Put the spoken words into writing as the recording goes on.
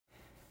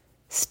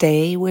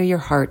Stay where your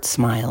heart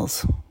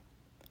smiles.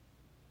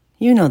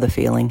 You know the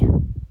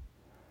feeling.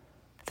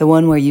 The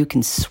one where you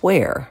can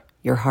swear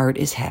your heart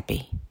is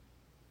happy.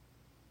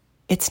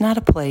 It's not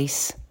a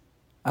place,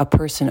 a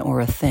person,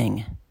 or a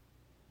thing.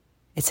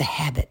 It's a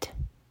habit.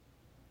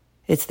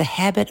 It's the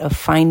habit of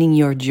finding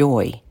your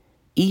joy,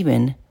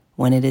 even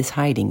when it is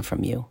hiding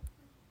from you.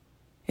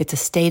 It's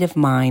a state of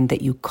mind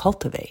that you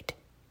cultivate.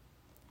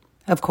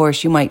 Of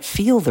course, you might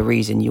feel the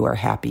reason you are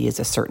happy is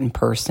a certain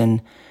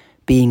person,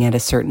 being at a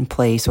certain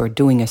place, or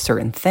doing a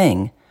certain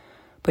thing,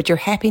 but your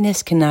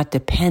happiness cannot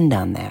depend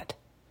on that.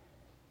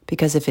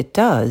 Because if it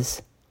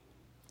does,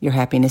 your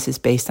happiness is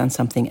based on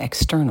something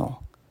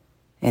external,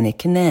 and it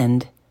can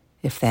end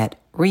if that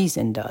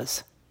reason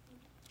does.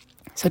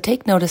 So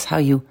take notice how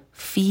you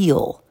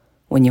feel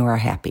when you are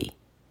happy.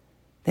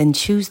 Then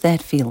choose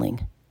that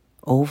feeling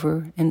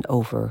over and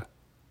over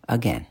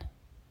again.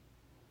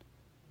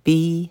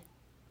 Be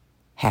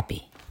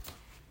happy.